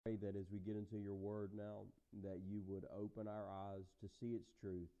Pray that as we get into your word now, that you would open our eyes to see its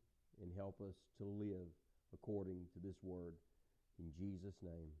truth and help us to live according to this word. In Jesus'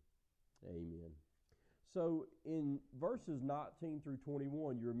 name, amen. So in verses 19 through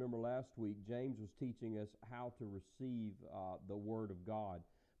 21, you remember last week, James was teaching us how to receive the word of God.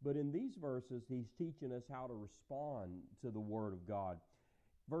 But in these verses, he's teaching us how to respond to the word of God.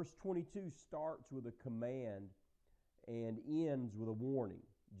 Verse 22 starts with a command and ends with a warning.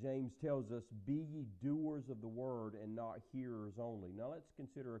 James tells us, "Be ye doers of the word and not hearers only." Now let's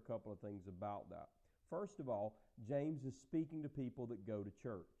consider a couple of things about that. First of all, James is speaking to people that go to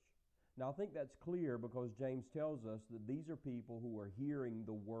church. Now I think that's clear because James tells us that these are people who are hearing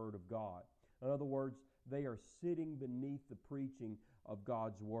the word of God. In other words, they are sitting beneath the preaching of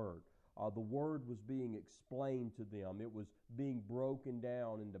God's word. The word was being explained to them. It was being broken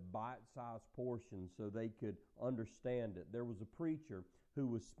down into bite-sized portions so they could understand it. There was a preacher who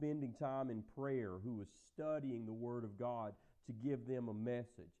was spending time in prayer, who was studying the Word of God to give them a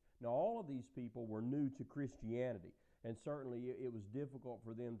message. Now, all of these people were new to Christianity, and certainly it was difficult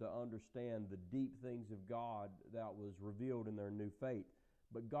for them to understand the deep things of God that was revealed in their new faith.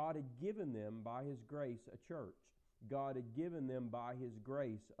 But God had given them, by His grace, a church. God had given them by His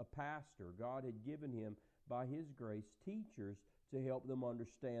grace a pastor. God had given him by His grace teachers to help them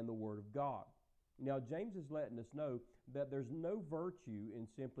understand the Word of God. Now James is letting us know that there's no virtue in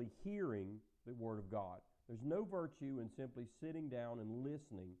simply hearing the Word of God. There's no virtue in simply sitting down and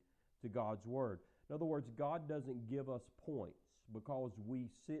listening to God's Word. In other words, God doesn't give us points because we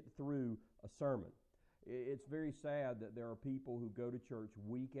sit through a sermon. It's very sad that there are people who go to church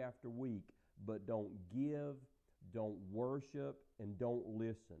week after week but don't give, don't worship, and don't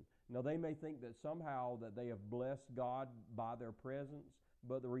listen. Now they may think that somehow that they have blessed God by their presence,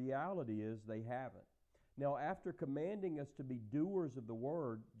 but the reality is they haven't. Now after commanding us to be doers of the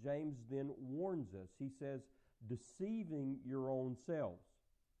word, James then warns us. He says, deceiving your own selves.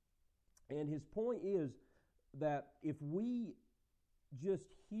 And his point is that if we just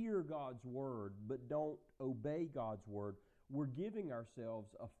hear God's word but don't obey God's word, we're giving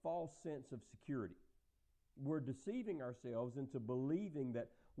ourselves a false sense of security. We're deceiving ourselves into believing that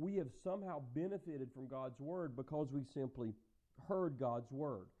we have somehow benefited from God's word because we simply heard God's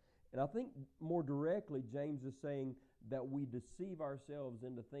word. And I think more directly, James is saying that we deceive ourselves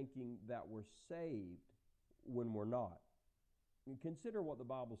into thinking that we're saved when we're not. And consider what the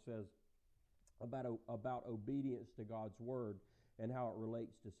Bible says about obedience to God's word and how it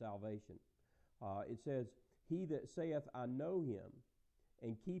relates to salvation. It says, "He that saith, I know him,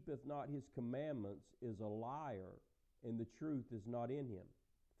 and keepeth not his commandments is a liar, and the truth is not in him."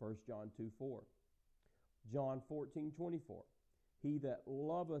 1 John 2:4. John 14:24. "He that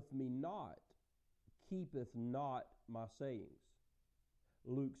loveth me not keepeth not my sayings."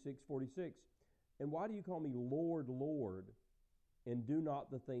 Luke 6:46. "And why do you call me Lord, Lord, and do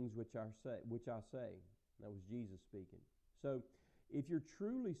not the things which I say?" That was Jesus speaking. So if you're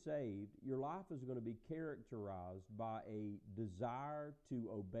truly saved, your life is going to be characterized by a desire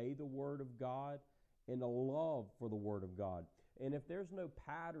to obey the Word of God and a love for the Word of God. And if there's no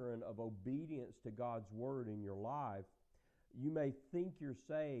pattern of obedience to God's Word in your life, you may think you're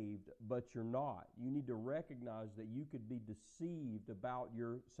saved, but you're not. You need to recognize that you could be deceived about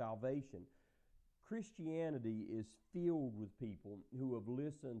your salvation. Christianity is filled with people who have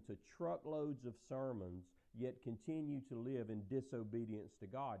listened to truckloads of sermons yet continue to live in disobedience to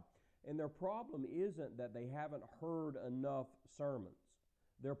God. And their problem isn't that they haven't heard enough sermons.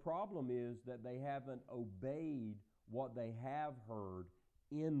 Their problem is that they haven't obeyed what they have heard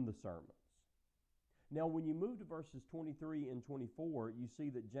in the sermons. Now, when you move to verses 23 and 24, you see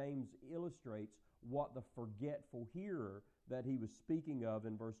that James illustrates what the forgetful hearer that he was speaking of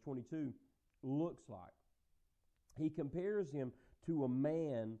in verse 22 looks like. He compares him to a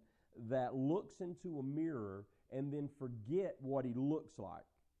man that looks into a mirror and then forget what he looks like.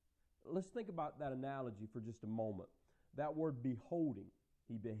 Let's think about that analogy for just a moment. That word beholding,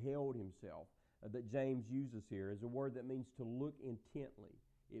 he beheld himself, that James uses here is a word that means to look intently.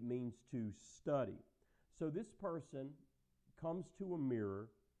 It means to study. So this person comes to a mirror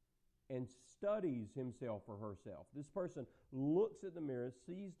and studies himself or herself. This person looks at the mirror,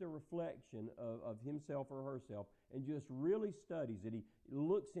 sees the reflection of himself or herself, and just really studies it. He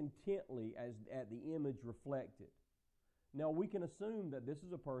looks intently at the image reflected. Now, we can assume that this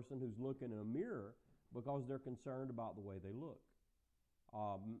is a person who's looking in a mirror because they're concerned about the way they look.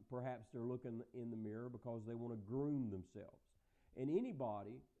 Perhaps they're looking in the mirror because they want to groom themselves. And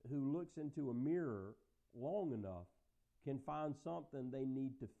anybody who looks into a mirror long enough can find something they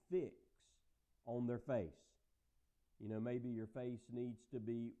need to fix on their face. Maybe your face needs to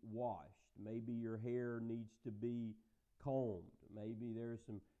be washed. Maybe your hair needs to be combed. Maybe there's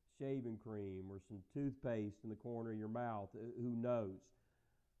some shaving cream or some toothpaste in the corner of your mouth. Who knows?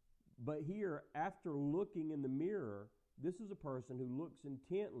 But here, after looking in the mirror, this is a person who looks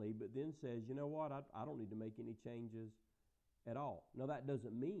intently, but then says, you know what, I don't need to make any changes at all. Now, that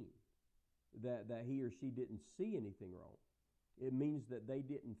doesn't mean that he or she didn't see anything wrong. It means that they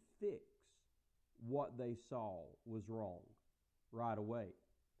didn't fix what they saw was wrong right away.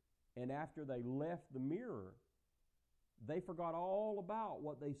 And after they left the mirror, they forgot all about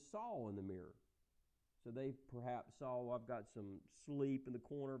what they saw in the mirror. So they perhaps saw, I've got some sleep in the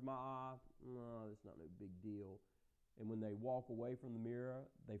corner of my eye. No, that's not no big deal. And when they walk away from the mirror,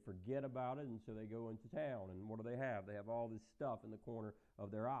 they forget about it, and so they go into town. And what do they have? They have all this stuff in the corner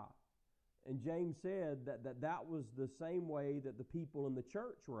of their eye. And James said that was the same way that the people in the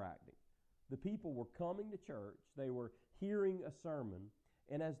church were acting. The people were coming to church. They were hearing a sermon.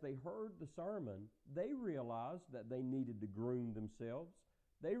 And as they heard the sermon, they realized that they needed to groom themselves.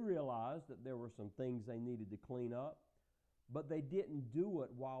 They realized that there were some things they needed to clean up. But they didn't do it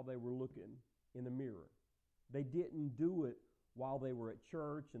while they were looking in the mirror. They didn't do it while they were at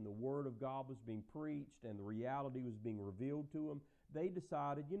church and the Word of God was being preached and the reality was being revealed to them. They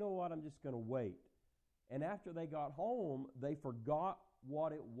decided, you know what, I'm just going to wait. And after they got home, they forgot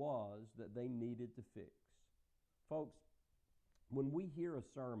what it was that they needed to fix. Folks, when we hear a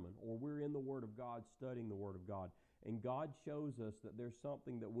sermon or we're in the Word of God, studying the Word of God, and God shows us that there's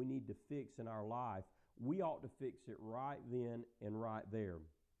something that we need to fix in our life, we ought to fix it right then and right there.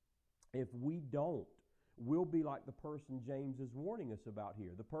 If we don't, we'll be like the person James is warning us about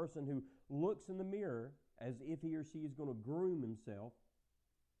here. The person who looks in the mirror as if he or she is going to groom himself,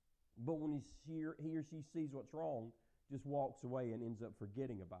 but when he or she sees what's wrong, just walks away and ends up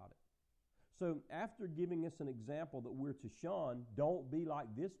forgetting about it. So after giving us an example that we're to shun, don't be like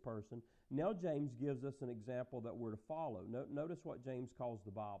this person, now James gives us an example that we're to follow. Notice what James calls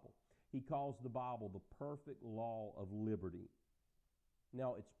the Bible. He calls the Bible the perfect law of liberty.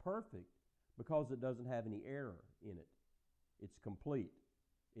 Now, it's perfect because it doesn't have any error in it. It's complete.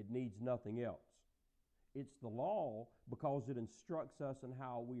 It needs nothing else. It's the law because it instructs us in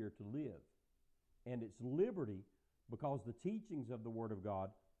how we are to live. And it's liberty because the teachings of the Word of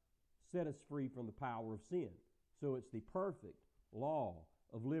God set us free from the power of sin. So it's the perfect law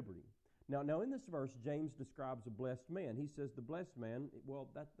of liberty. Now in this verse, James describes a blessed man. He says the blessed man, well,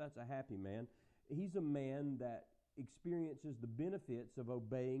 that's a happy man. He's a man that experiences the benefits of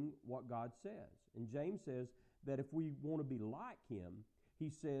obeying what God says. And James says that if we want to be like him, he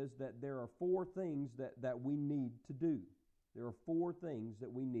says that there are 4 things that we need to do. There are 4 things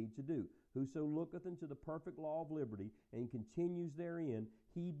that we need to do. Whoso looketh into the perfect law of liberty and continues therein,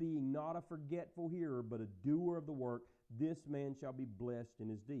 he being not a forgetful hearer, but a doer of the work, this man shall be blessed in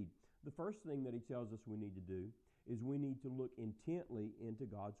his deed. The first thing that he tells us we need to do is we need to look intently into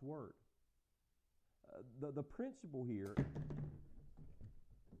God's Word. The principle here...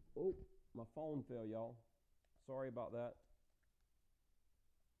 Oh, my phone fell, y'all. Sorry about that.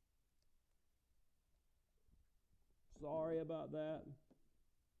 Sorry about that.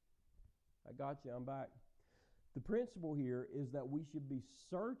 I got you. I'm back. The principle here is that we should be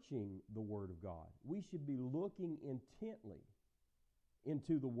searching the Word of God. We should be looking intently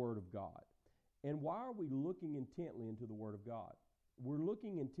into the Word of God. And why are we looking intently into the Word of God? We're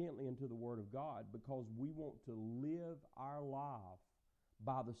looking intently into the Word of God because we want to live our life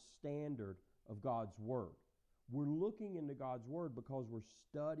by the standard of God's Word. We're looking into God's Word because we're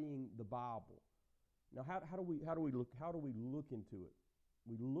studying the Bible. Now, how do we look into it?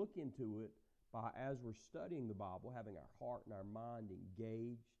 We look into it by, as we're studying the Bible, having our heart and our mind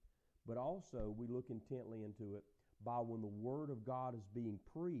engaged, but also we look intently into it by when the Word of God is being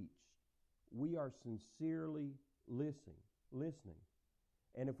preached, we are sincerely listening.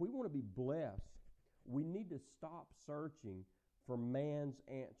 And if we want to be blessed, we need to stop searching for man's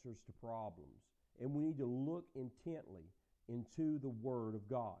answers to problems, and we need to look intently into the Word of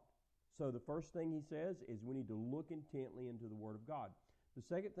God. So the first thing he says is we need to look intently into the Word of God. The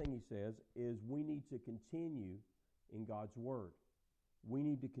second thing he says is we need to continue in God's Word. We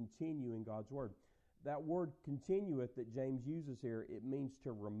need to continue in God's Word. That word continueth that James uses here, it means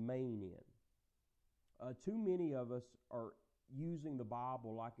to remain in. Too many of us are using the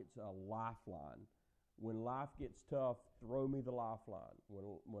Bible like it's a lifeline. When life gets tough, throw me the lifeline.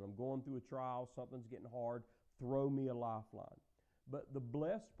 When I'm going through a trial, something's getting hard, throw me a lifeline. But the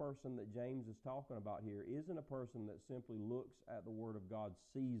blessed person that James is talking about here isn't a person that simply looks at the Word of God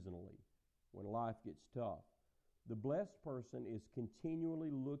seasonally when life gets tough. The blessed person is continually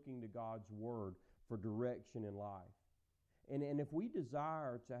looking to God's Word for direction in life. And if we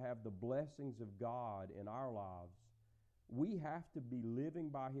desire to have the blessings of God in our lives, we have to be living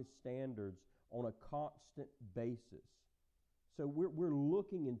by His standards on a constant basis. So we're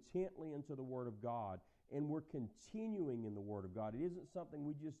looking intently into the Word of God, and we're continuing in the Word of God. It isn't something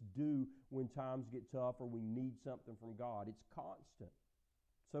we just do when times get tough or we need something from God. It's constant.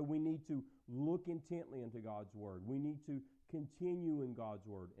 So we need to look intently into God's Word. We need to continue in God's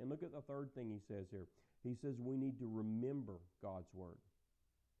Word. And look at the third thing he says here. He says we need to remember God's Word.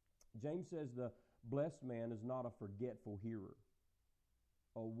 James says the blessed man is not a forgetful hearer.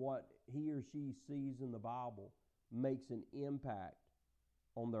 Or what he or she sees in the Bible makes an impact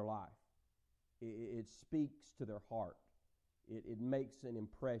on their life. It speaks to their heart. It makes an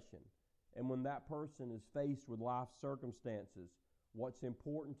impression. And when that person is faced with life circumstances, what's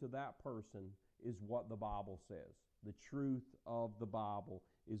important to that person is what the Bible says. The truth of the Bible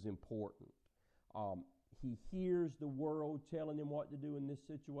is important. He hears the world telling him what to do in this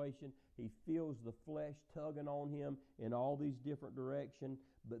situation. He feels the flesh tugging on him in all these different directions.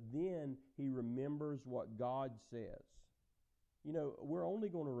 But then he remembers what God says. You know, we're only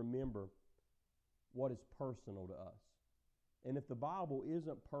going to remember what is personal to us. And if the Bible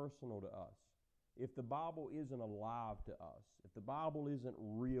isn't personal to us, if the Bible isn't alive to us, if the Bible isn't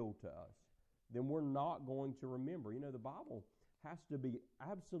real to us, then we're not going to remember. You know, the Bible has to be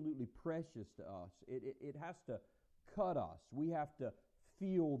absolutely precious to us. It has to cut us. We have to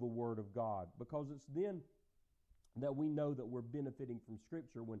feel the Word of God, because it's then that we know that we're benefiting from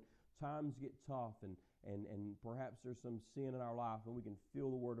Scripture when times get tough and perhaps there's some sin in our life, and we can feel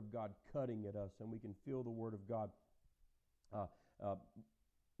the Word of God cutting at us, and we can feel the Word of God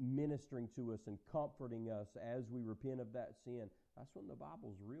ministering to us and comforting us as we repent of that sin. That's when the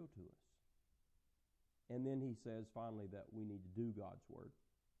Bible's real to us. And then he says finally that we need to do God's Word.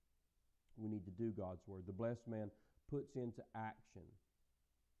 We need to do God's Word. The blessed man puts into action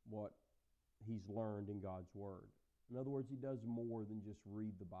what he's learned in God's Word. In other words, he does more than just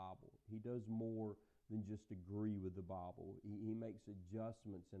read the Bible. He does more than just agree with the Bible. He makes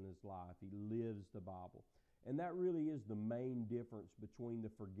adjustments in his life. He lives the Bible. And that really is the main difference between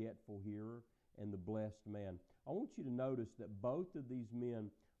the forgetful hearer and the blessed man. I want you to notice that both of these men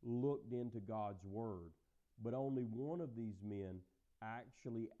looked into God's Word, but only one of these men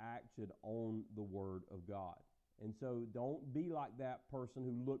actually acted on the Word of God. And so don't be like that person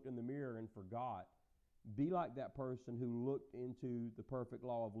who looked in the mirror and forgot. Be like that person who looked into the perfect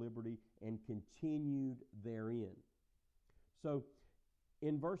law of liberty and continued therein. So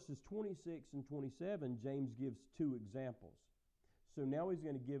in verses 26 and 27, James gives two examples. So now he's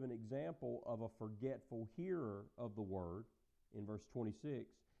going to give an example of a forgetful hearer of the Word in verse 26.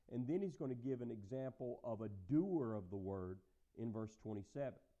 And then he's going to give an example of a doer of the Word in verse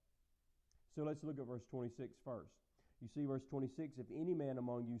 27. So let's look at verse 26 first. You see verse 26, if any man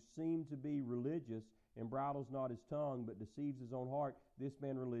among you seem to be religious and bridles not his tongue but deceives his own heart, this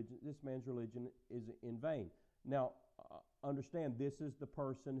man's religion is in vain. Now, understand, this is the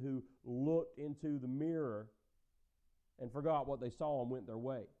person who looked into the mirror and forgot what they saw and went their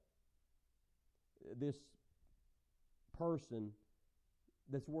way. This person,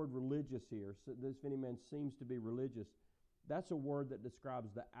 this word religious here, so this if any man seems to be religious, that's a word that describes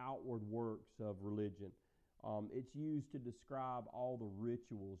the outward works of religion. It's used to describe all the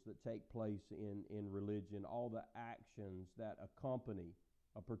rituals that take place in religion, all the actions that accompany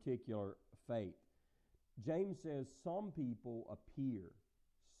a particular faith. James says some people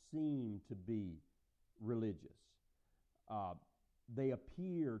seem to be religious. They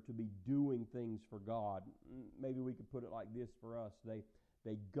appear to be doing things for God. Maybe we could put it like this for us.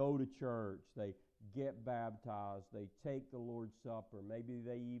 They go to church, they get baptized, they take the Lord's Supper, maybe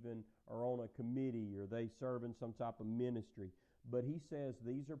they even are on a committee or they serve in some type of ministry. But he says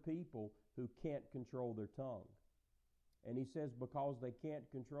these are people who can't control their tongue. And he says because they can't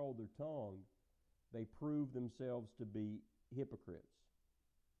control their tongue, they prove themselves to be hypocrites.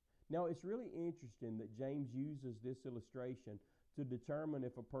 Now, it's really interesting that James uses this illustration to determine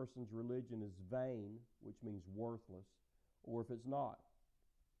if a person's religion is vain, which means worthless, or if it's not.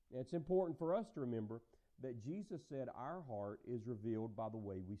 And it's important for us to remember that Jesus said our heart is revealed by the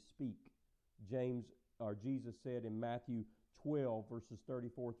way we speak. Jesus said in Matthew 12, verses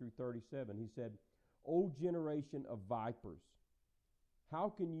 34 through 37, he said, O generation of vipers,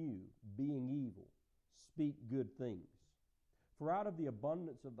 how can you, being evil, speak good things? For out of the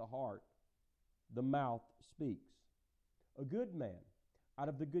abundance of the heart, the mouth speaks. A good man, out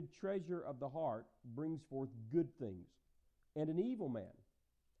of the good treasure of the heart, brings forth good things. And an evil man,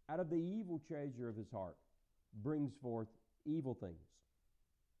 out of the evil treasure of his heart, brings forth evil things.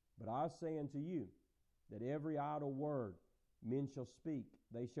 But I say unto you, that every idle word Men shall speak,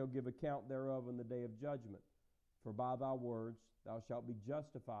 they shall give account thereof in the day of judgment. For by thy words thou shalt be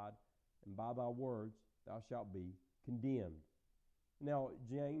justified, and by thy words thou shalt be condemned. Now,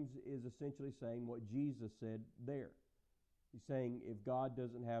 James is essentially saying what Jesus said there. He's saying if God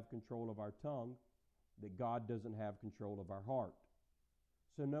doesn't have control of our tongue, that God doesn't have control of our heart.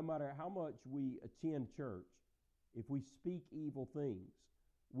 So no matter how much we attend church, if we speak evil things,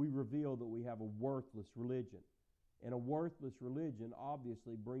 we reveal that we have a worthless religion. And a worthless religion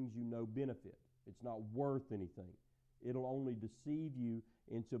obviously brings you no benefit. It's not worth anything. It'll only deceive you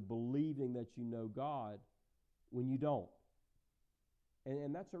into believing that you know God when you don't.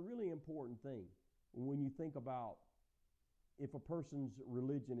 And that's a really important thing when you think about if a person's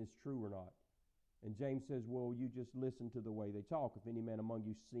religion is true or not. And James says, well, you just listen to the way they talk. If any man among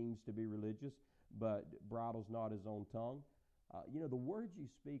you seems to be religious, but bridles not his own tongue. The words you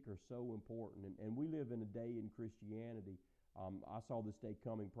speak are so important. And we live in a day in Christianity. I saw this day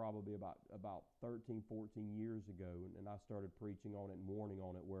coming probably about 13, 14 years ago. And I started preaching on it and warning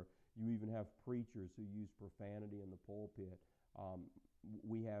on it, where you even have preachers who use profanity in the pulpit.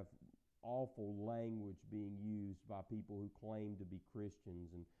 We have awful language being used by people who claim to be Christians,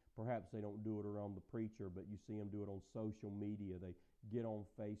 and perhaps they don't do it around the preacher, but you see them do it on social media. They get on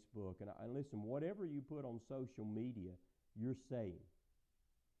Facebook. And listen, whatever you put on social media, you're saying.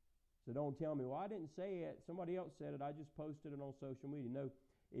 So don't tell me, well, I didn't say it. Somebody else said it. I just posted it on social media. No,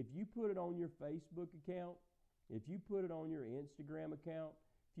 if you put it on your Facebook account, if you put it on your Instagram account,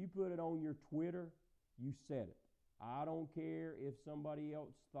 if you put it on your Twitter, you said it. I don't care if somebody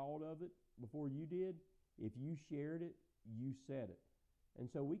else thought of it before you did. If you shared it, you said it. And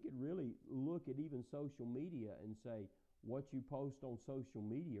so we could really look at even social media and say, what you post on social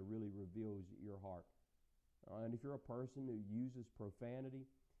media really reveals your heart. And if you're a person who uses profanity,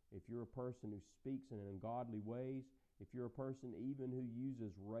 if you're a person who speaks in ungodly ways, if you're a person even who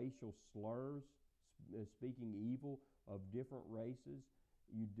uses racial slurs, speaking evil of different races,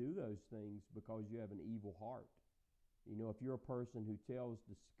 you do those things because you have an evil heart. If you're a person who tells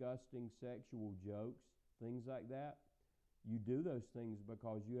disgusting sexual jokes, things like that, you do those things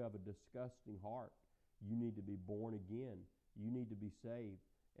because you have a disgusting heart. You need to be born again. You need to be saved.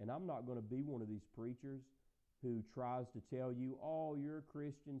 And I'm not going to be one of these preachers who tries to tell you, oh, you're a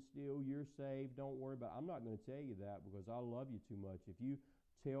Christian still, you're saved, don't worry about it. I'm not going to tell you that because I love you too much. If you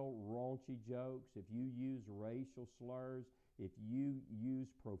tell raunchy jokes, if you use racial slurs, if you use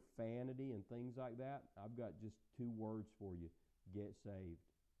profanity and things like that, I've got just two words for you. Get saved.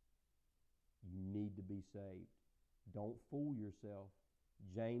 You need to be saved. Don't fool yourself.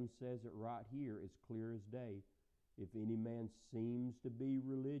 James says it right here as clear as day. If any man seems to be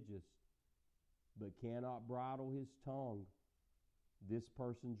religious, but cannot bridle his tongue, this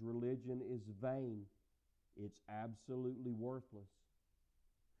person's religion is vain. It's absolutely worthless.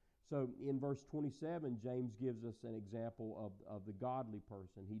 So in verse 27, James gives us an example of the godly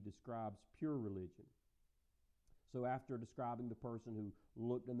person. He describes pure religion. So after describing the person who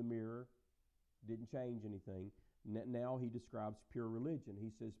looked in the mirror, didn't change anything, now he describes pure religion. He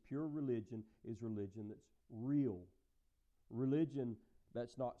says pure religion is religion that's real. Religion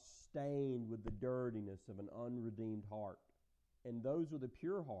that's not stained with the dirtiness of an unredeemed heart. And those with a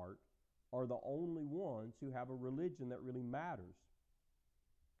pure heart are the only ones who have a religion that really matters.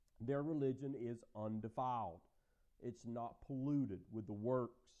 Their religion is undefiled. It's not polluted with the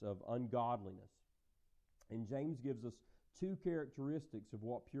works of ungodliness. And James gives us two characteristics of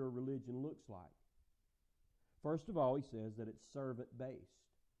what pure religion looks like. First of all, he says that it's servant-based.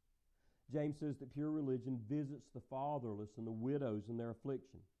 James says that pure religion visits the fatherless and the widows in their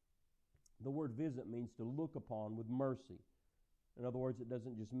affliction. The word visit means to look upon with mercy. In other words, it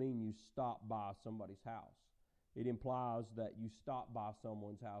doesn't just mean you stop by somebody's house. It implies that you stop by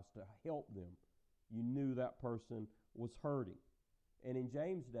someone's house to help them. You knew that person was hurting. And in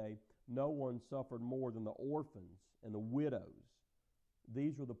James' day, no one suffered more than the orphans and the widows.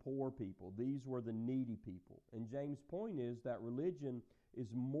 These were the poor people. These were the needy people. And James' point is that religion is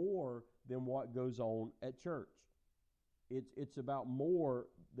more than what goes on at church. It's about more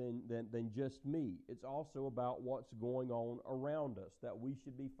than just me. It's also about what's going on around us, that we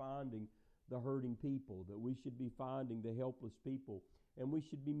should be finding the hurting people, that we should be finding the helpless people, and we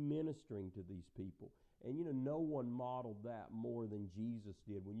should be ministering to these people. And no one modeled that more than Jesus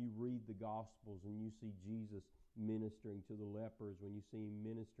did. When you read the Gospels and you see Jesus ministering to the lepers, when you see him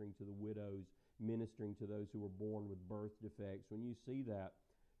ministering to the widows, ministering to those who were born with birth defects, when you see that,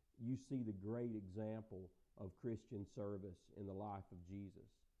 you see the great example of Christian service in the life of Jesus.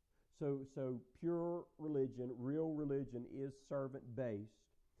 So pure religion, real religion, is servant-based,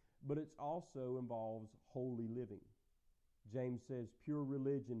 but it also involves holy living. James says pure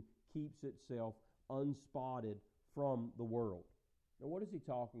religion keeps itself unspotted from the world. Now, what is he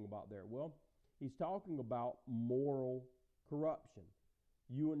talking about there? Well, he's talking about moral corruption.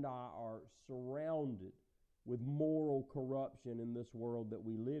 You and I are surrounded with moral corruption in this world that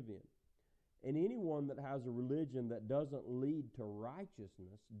we live in. And anyone that has a religion that doesn't lead to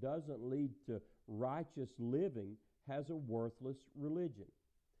righteousness, doesn't lead to righteous living, has a worthless religion.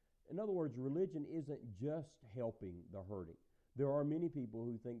 In other words, religion isn't just helping the hurting. There are many people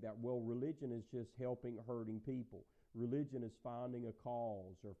who think that, well, religion is just helping hurting people. Religion is finding a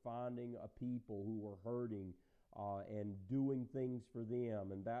cause or finding a people who are hurting and doing things for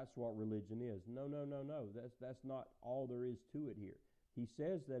them, and that's what religion is. No. That's not all there is to it here. He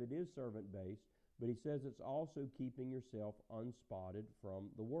says that it is servant-based, but he says it's also keeping yourself unspotted from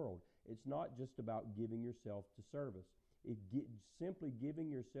the world. It's not just about giving yourself to service. Simply giving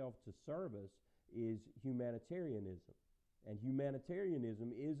yourself to service is humanitarianism. And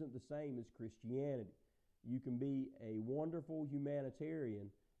humanitarianism isn't the same as Christianity. You can be a wonderful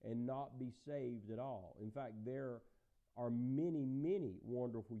humanitarian and not be saved at all. In fact, there are many, many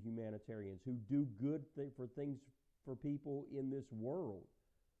wonderful humanitarians who do good for things for people in this world,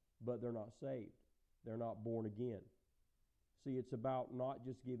 but they're not saved. They're not born again. See, it's about not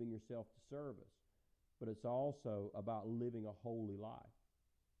just giving yourself to service, but it's also about living a holy life,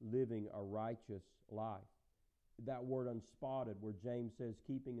 living a righteous life. That word unspotted, where James says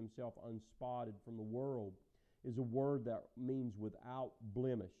keeping himself unspotted from the world, is a word that means without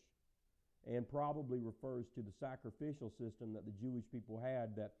blemish, and probably refers to the sacrificial system that the Jewish people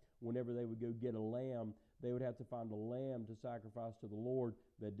had, that whenever they would go get a lamb, they would have to find a lamb to sacrifice to the Lord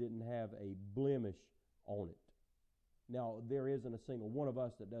that didn't have a blemish on it. Now, there isn't a single one of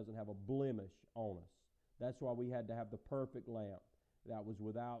us that doesn't have a blemish on us. That's why we had to have the perfect lamb that was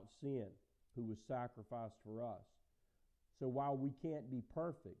without sin, who was sacrificed for us. So while we can't be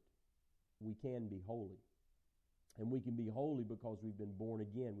perfect, we can be holy. And we can be holy because we've been born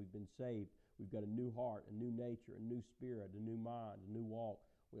again. We've been saved. We've got a new heart, a new nature, a new spirit, a new mind, a new walk.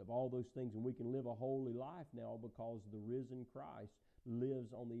 We have all those things, and we can live a holy life now because the risen Christ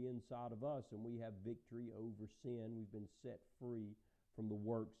lives on the inside of us, and we have victory over sin. We've been set free from the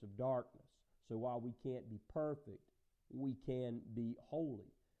works of darkness. So while we can't be perfect, we can be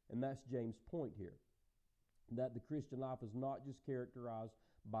holy. And that's James' point here, that the Christian life is not just characterized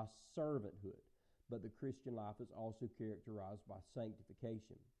by servanthood, but the Christian life is also characterized by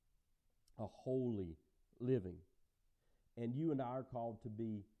sanctification, a holy living. And you and I are called to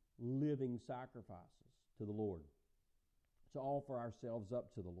be living sacrifices to the Lord, to offer ourselves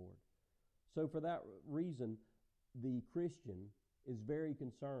up to the Lord. So for that reason, the Christian is very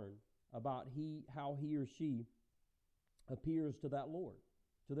concerned about how he or she appears to that Lord,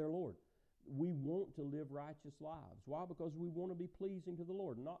 to their Lord. We want to live righteous lives. Why? Because we want to be pleasing to the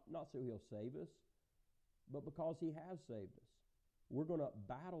Lord. Not so he'll save us, but because he has saved us. We're going to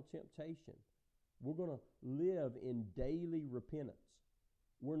battle temptation. We're going to live in daily repentance.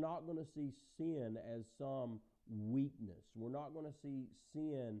 We're not going to see sin as some weakness. We're not going to see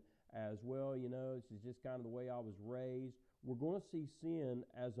sin as, well, this is just kind of the way I was raised. We're going to see sin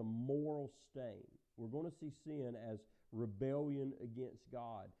as a moral stain. We're going to see sin as rebellion against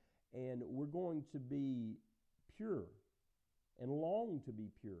God. And we're going to be pure and long to be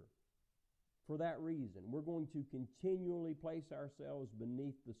pure. For that reason, we're going to continually place ourselves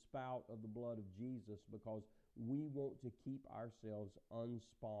beneath the spout of the blood of Jesus, because we want to keep ourselves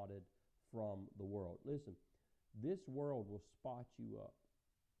unspotted from the world. Listen, this world will spot you up.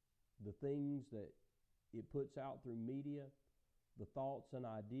 The things that it puts out through media, the thoughts and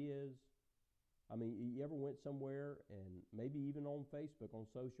ideas. I mean, you ever went somewhere and maybe even on Facebook, on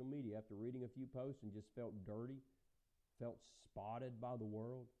social media, after reading a few posts and just felt dirty, felt spotted by the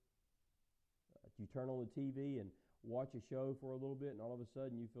world? You turn on the TV and watch a show for a little bit, and all of a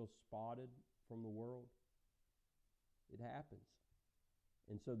sudden you feel spotted from the world. It happens.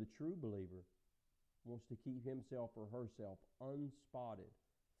 And so the true believer wants to keep himself or herself unspotted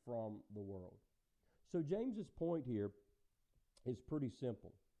from the world. So James's point here is pretty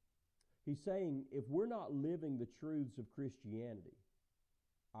simple. He's saying if we're not living the truths of Christianity,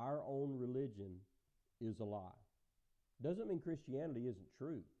 our own religion is a lie. Doesn't mean Christianity isn't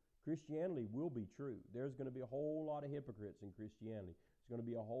true. Christianity will be true. There's going to be a whole lot of hypocrites in Christianity. There's going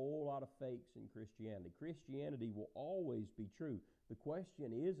to be a whole lot of fakes in Christianity. Christianity will always be true. The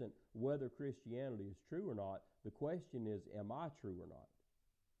question isn't whether Christianity is true or not. The question is, am I true or not?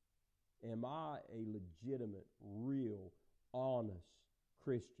 Am I a legitimate, real, honest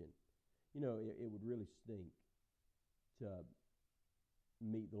Christian? It would really stink to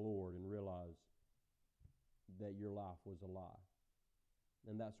meet the Lord and realize that your life was a lie.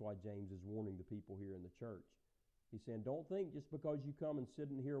 And that's why James is warning the people here in the church. He's saying, don't think just because you come and sit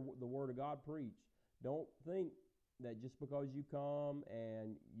and hear the Word of God preached, don't think that just because you come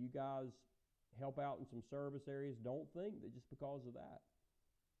and you guys help out in some service areas, don't think that just because of that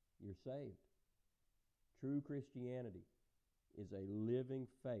you're saved. True Christianity is a living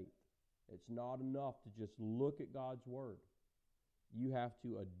faith. It's not enough to just look at God's Word. You have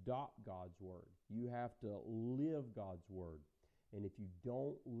to adopt God's Word. You have to live God's Word. And if you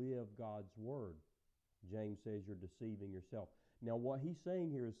don't live God's Word, James says you're deceiving yourself. Now, what he's saying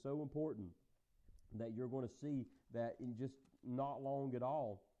here is so important that you're going to see that in just not long at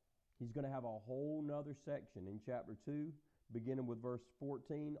all, he's going to have a whole nother section in chapter 2, beginning with verse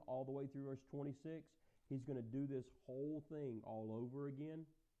 14 all the way through verse 26. He's going to do this whole thing all over again,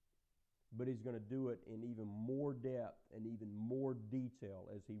 but he's going to do it in even more depth and even more detail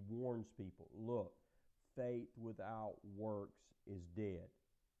as he warns people. Look, faith without works is dead.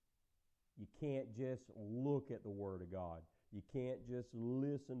 You can't just look at the Word of God. You can't just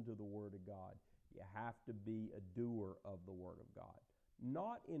listen to the Word of God. You have to be a doer of the Word of God.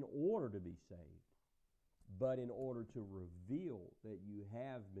 Not in order to be saved, but in order to reveal that you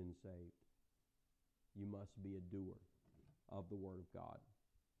have been saved, you must be a doer of the Word of God.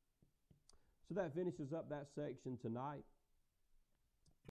 So that finishes up that section tonight.